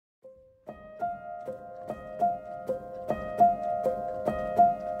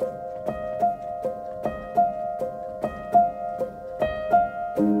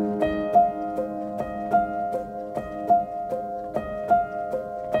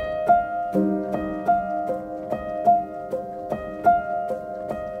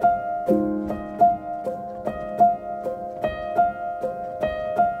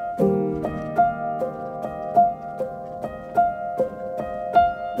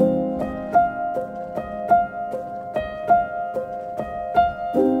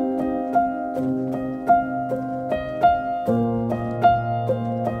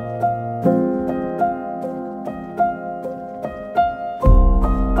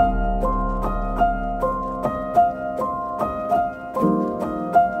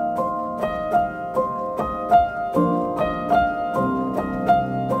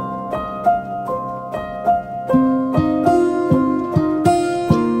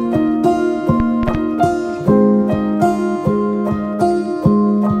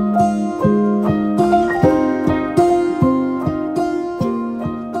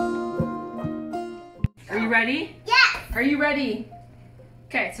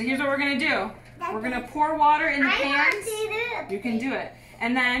Okay, so here's what we're gonna do. We're gonna pour water in the pans. You can do it.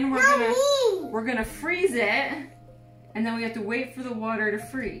 And then we're gonna freeze it, and then we have to wait for the water to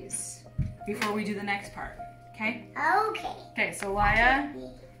freeze before we do the next part. Okay? Okay. Okay, so Lya,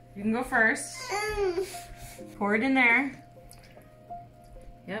 you can go first. Pour it in there.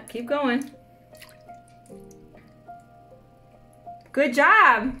 Yep, keep going. Good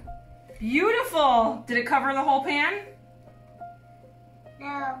job. Beautiful. Did it cover the whole pan?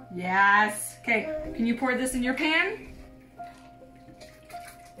 No. Yes. Okay, can you pour this in your pan?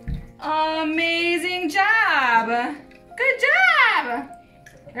 Amazing job. Good job.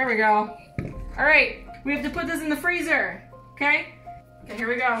 There we go. All right, we have to put this in the freezer. Okay? Okay, here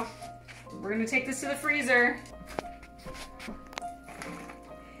we go. We're gonna take this to the freezer.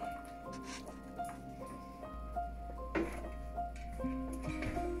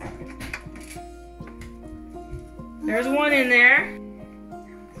 There's one in there.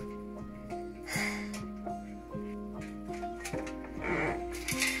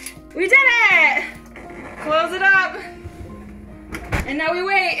 We did it! Close it up. And now we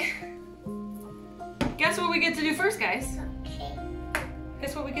wait. Guess what we get to do first, guys? Okay.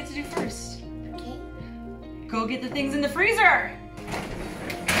 Guess what we get to do first? Okay. Go get the things in the freezer.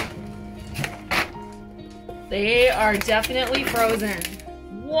 They are definitely frozen.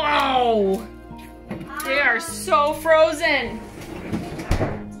 Whoa! They are so frozen.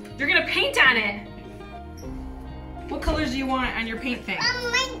 You're gonna paint on it. What colors do you want on your paint thing?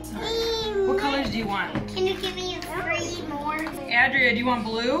 What colors do you want? Can you give me 3 more? Adria, do you want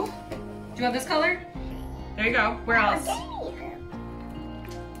blue? Do you want this color? There you go. Where else?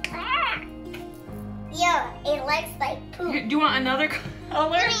 Yeah, it looks like poop. Do you want another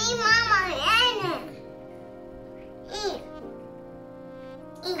color? Give me Mama.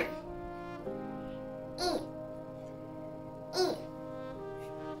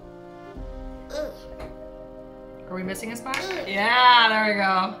 Are we missing a spot? Yeah, there we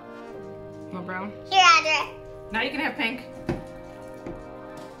go. More brown. Here, Adria. Now you can have pink.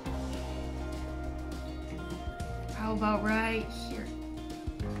 How about right here?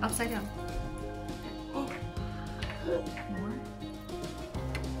 Upside down. Oh. More.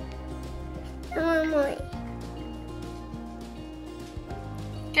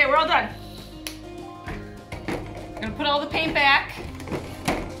 Okay, we're all done. Gonna put all the paint back.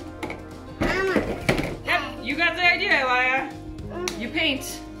 Yep, you got the idea, Lya. You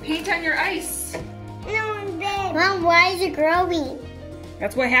paint. Paint on your ice. Mom, why is it growing?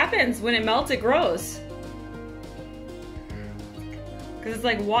 That's what happens. When it melts, it grows. Because it's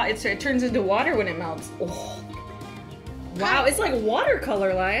like it turns into water when it melts. Oh. Wow, it's like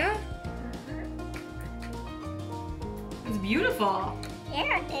watercolor, Lya. It's beautiful.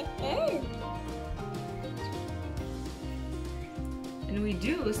 Yeah, it is. And we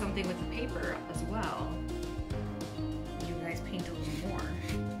do something with the paper as well. You guys paint a little more.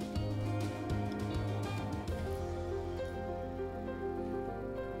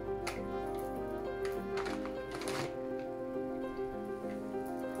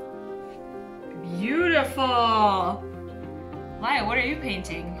 Beautiful! Lya, what are you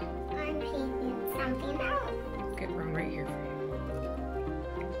painting? I'm painting something else. Get room right here for you.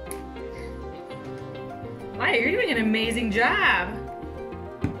 Lya, you're doing an amazing job.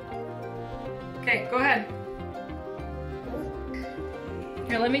 Okay, go ahead.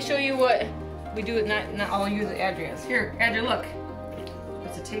 Here, let me show you what we do. Not all use Adria's. Here, Adria, look.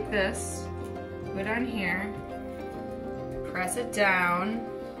 Just to take this, put it on here, press it down,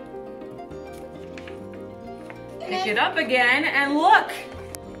 pick it up again, and look.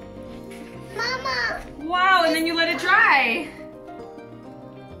 Mama. Wow, and then you let it dry.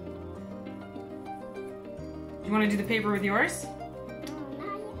 Do you want to do the paper with yours?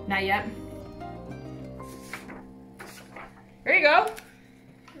 Not yet. There you go.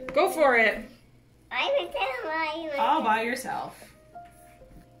 Go for it. All by yourself.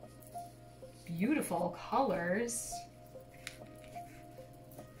 Beautiful colors.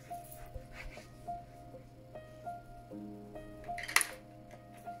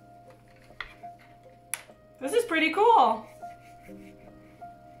 This is pretty cool.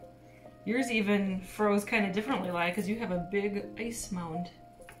 Yours even froze kind of differently, Lya, because you have a big ice mound.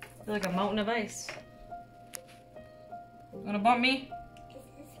 You're like a mountain of ice. You wanna bump me? Is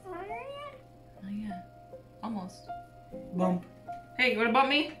this one yet? Oh yeah, almost. Bump. Hey, you wanna bump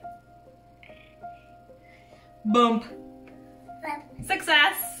me? Bump.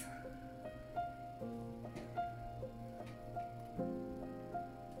 Success!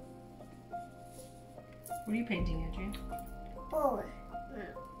 What are you painting, Adria? Blue.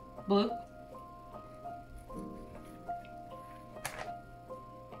 Blue?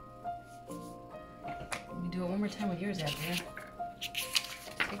 Do it one more time with yours, Adria.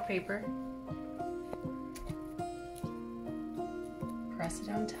 Take paper. Press it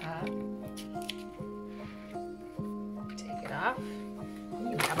on top. Take it off.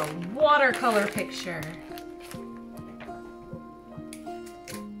 You have a watercolor picture.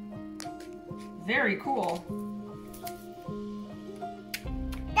 Very cool.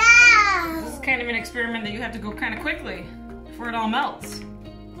 This is kind of an experiment that you have to go kind of quickly before it all melts.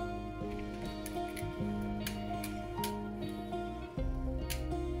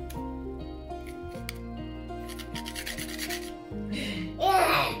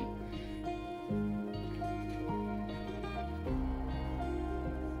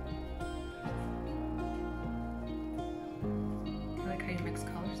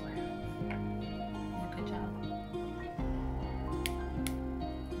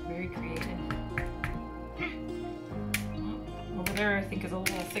 There, I think, is a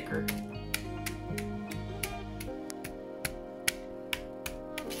little thicker.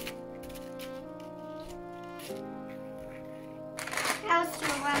 That was too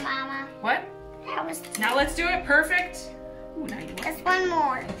one, Mama. What? That was too. Now let's do it. Perfect. Ooh, now you Just one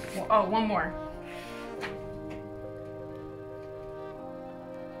more. Oh, one more.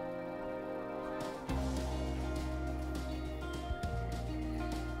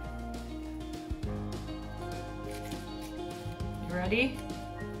 You ready?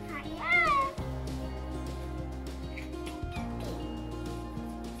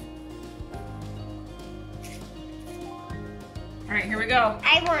 All right, here we go.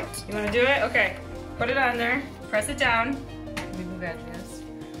 I want. You want to do it? Okay. Put it on there. Press it down. Let me move Adria's.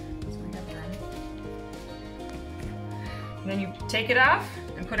 So we have that. And then you take it off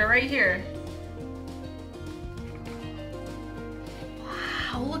and put it right here.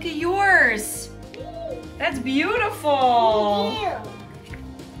 Wow, look at yours. That's beautiful. Thank you.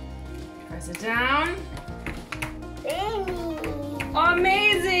 Press it down. Thank you.